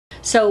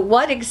So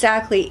what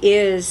exactly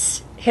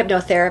is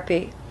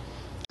hypnotherapy?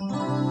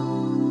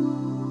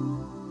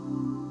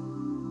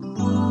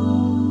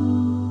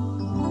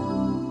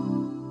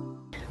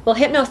 Well,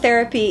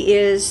 hypnotherapy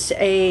is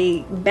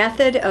a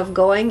method of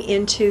going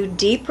into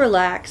deep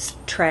relaxed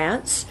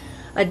trance,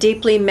 a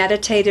deeply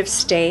meditative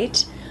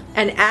state,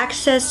 and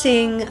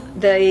accessing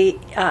the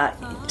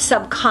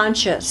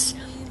subconscious,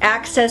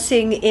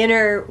 accessing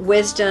inner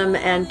wisdom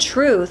and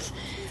truth,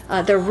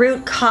 the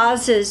root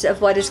causes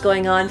of what is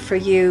going on for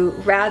you,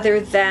 rather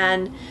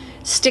than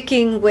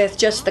sticking with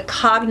just the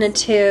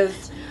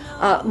cognitive,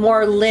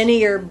 more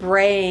linear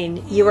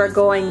brain. You are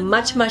going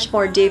much, much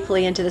more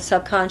deeply into the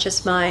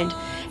subconscious mind,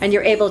 and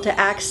you're able to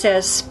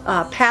access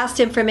past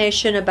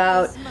information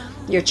about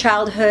your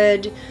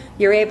childhood.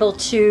 You're able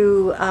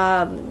to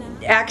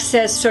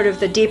access sort of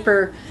the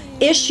deeper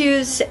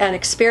issues and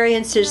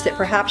experiences that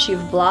perhaps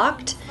you've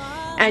blocked,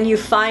 and you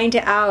find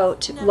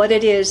out what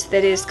it is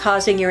that is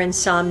causing your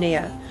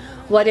insomnia,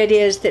 what it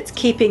is that's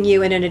keeping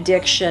you in an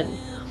addiction,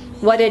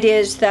 what it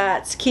is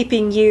that's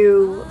keeping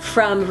you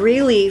from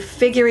really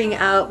figuring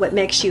out what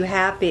makes you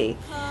happy,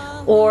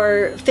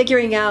 or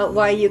figuring out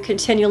why you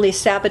continually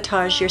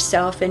sabotage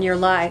yourself in your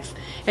life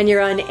and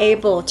you're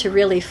unable to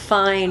really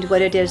find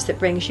what it is that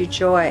brings you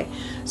joy.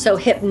 So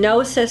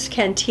hypnosis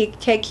can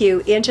take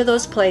you into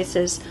those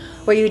places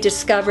where you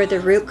discover the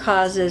root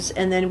causes,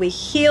 and then we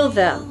heal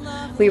them.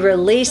 We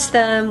release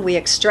them, we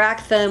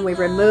extract them, we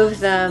remove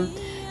them.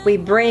 We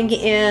bring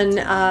in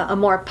a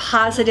more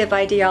positive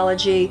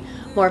ideology,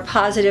 more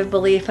positive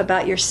belief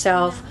about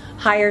yourself,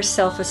 higher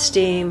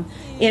self-esteem,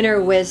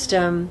 inner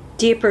wisdom,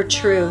 deeper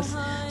truth,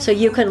 so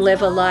you can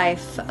live a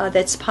life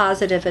that's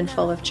positive and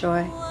full of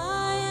joy.